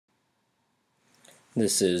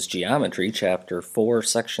This is Geometry, Chapter 4,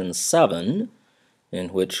 Section 7, in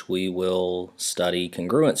which we will study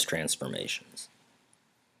congruence transformations.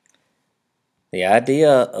 The idea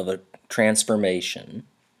of a transformation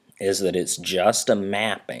is that it's just a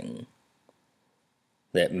mapping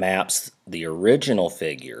that maps the original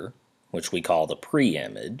figure, which we call the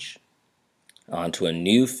pre-image, onto a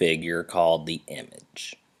new figure called the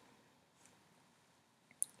image.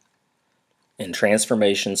 And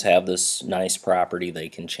transformations have this nice property. They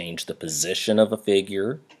can change the position of a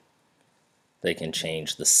figure, they can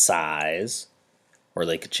change the size, or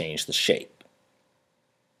they could change the shape.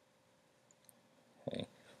 Okay.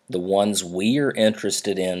 The ones we are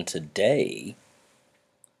interested in today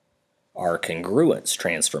are congruence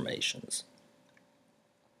transformations.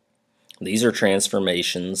 These are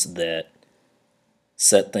transformations that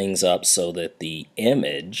set things up so that the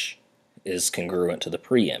image is congruent to the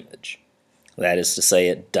pre-image. That is to say,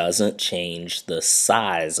 it doesn't change the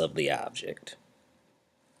size of the object.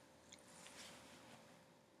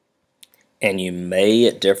 And you may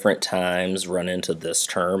at different times run into this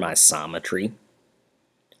term, isometry.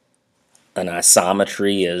 An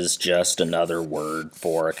isometry is just another word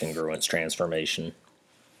for a congruence transformation.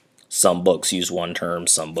 Some books use one term,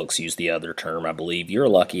 some books use the other term. I believe you're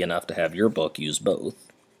lucky enough to have your book use both.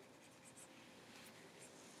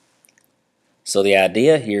 So the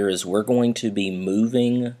idea here is we're going to be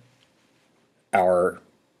moving our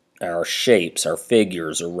shapes, our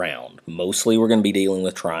figures around. Mostly we're going to be dealing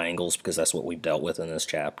with triangles because that's what we've dealt with in this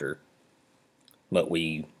chapter. But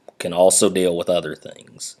we can also deal with other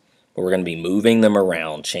things. But we're going to be moving them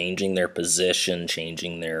around, changing their position,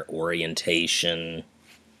 changing their orientation,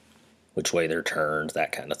 which way they're turned,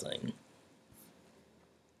 that kind of thing.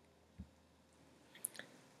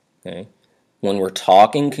 Okay. When we're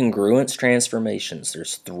talking congruence transformations,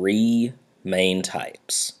 there's three main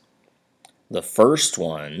types. The first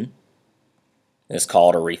one is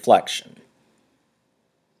called a reflection.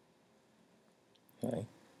 Okay.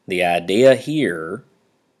 The idea here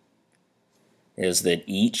is that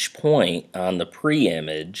each point on the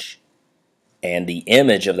pre-image and the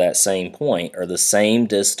image of that same point are the same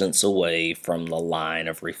distance away from the line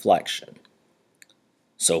of reflection.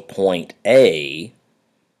 So point A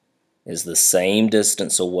is the same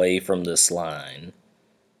distance away from this line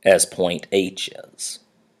as point H is.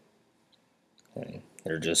 Okay.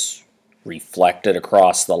 They're just reflected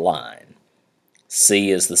across the line. C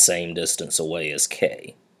is the same distance away as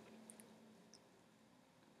K.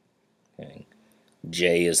 Okay.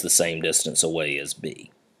 J is the same distance away as B.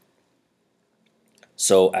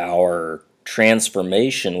 So our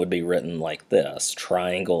transformation would be written like this.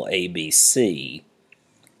 Triangle ABC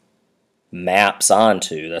maps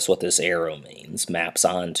onto, that's what this arrow means, maps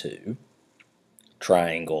onto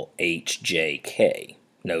triangle HJK.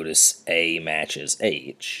 Notice A matches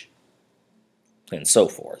H, and so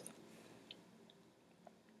forth.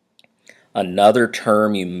 Another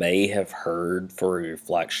term you may have heard for a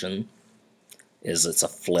reflection is it's a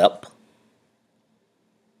flip.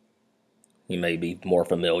 You may be more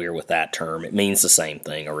familiar with that term. It means the same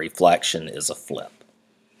thing. A reflection is a flip.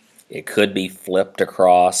 It could be flipped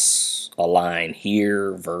across a line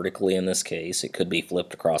here, vertically in this case. It could be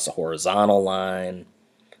flipped across a horizontal line.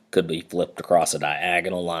 Could be flipped across a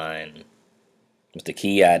diagonal line. But the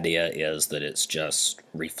key idea is that it's just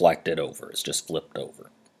reflected over. It's just flipped over.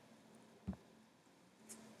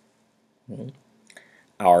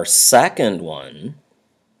 Our second one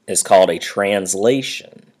is called a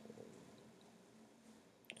translation.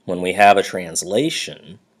 When we have a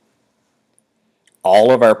translation,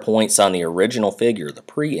 all of our points on the original figure, the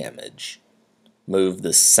pre-image, move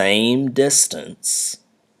the same distance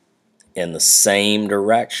in the same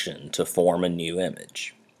direction to form a new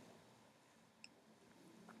image.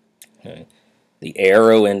 Okay. The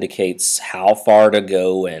arrow indicates how far to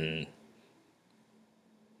go in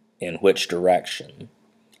which direction.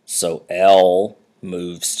 So L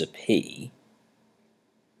moves to P,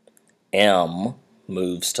 M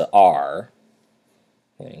moves to R.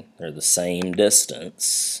 Okay. They're the same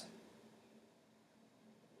distance,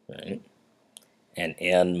 right? And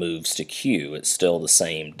N moves to Q. It's still the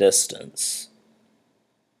same distance.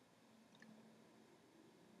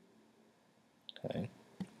 Okay.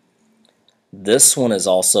 This one is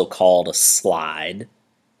also called a slide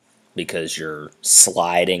because you're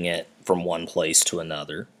sliding it from one place to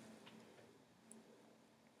another.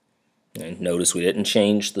 And notice we didn't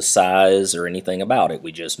change the size or anything about it.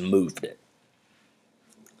 We just moved it.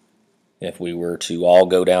 If we were to all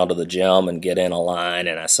go down to the gym and get in a line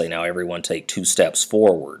and I say, now everyone take 2 steps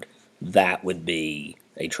forward, that would be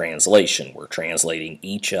a translation. We're translating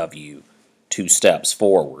each of you 2 steps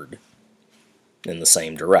forward. in the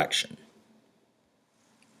same direction.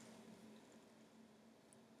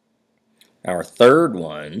 Our third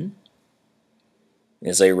one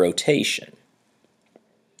is a rotation.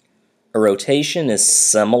 A rotation is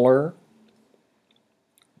similar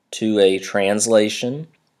to a translation,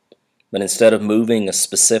 but instead of moving a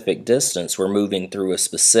specific distance, we're moving through a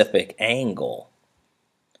specific angle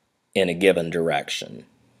in a given direction.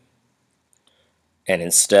 And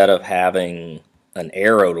instead of having an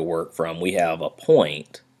arrow to work from, we have a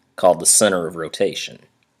point called the center of rotation.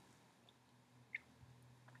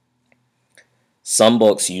 Some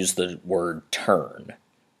books use the word turn,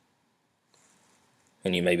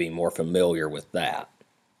 and you may be more familiar with that.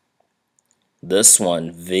 This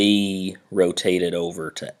one, V rotated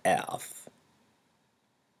over to F.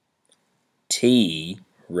 T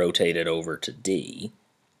rotated over to D.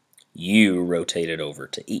 U rotated over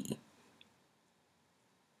to E.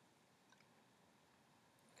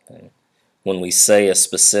 Okay. When we say a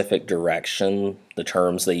specific direction, the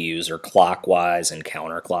terms they use are clockwise and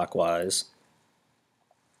counterclockwise.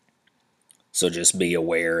 So just be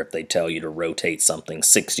aware if they tell you to rotate something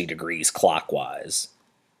 60 degrees clockwise,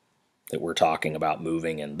 that we're talking about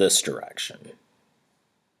moving in this direction.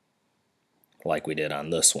 Like we did on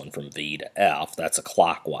this one from V to F, that's a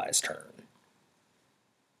clockwise turn.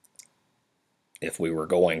 If we were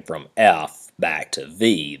going from F back to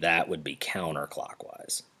V, that would be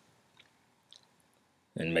counterclockwise.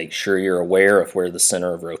 And make sure you're aware of where the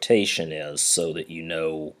center of rotation is so that you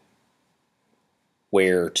know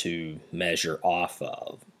where to measure off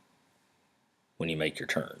of when you make your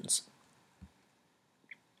turns.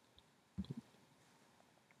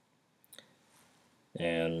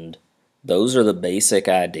 And those are the basic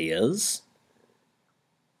ideas.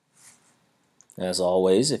 As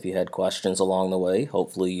always, if you had questions along the way,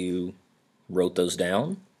 hopefully you wrote those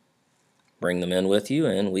down. Bring them in with you,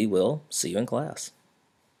 and we will see you in class.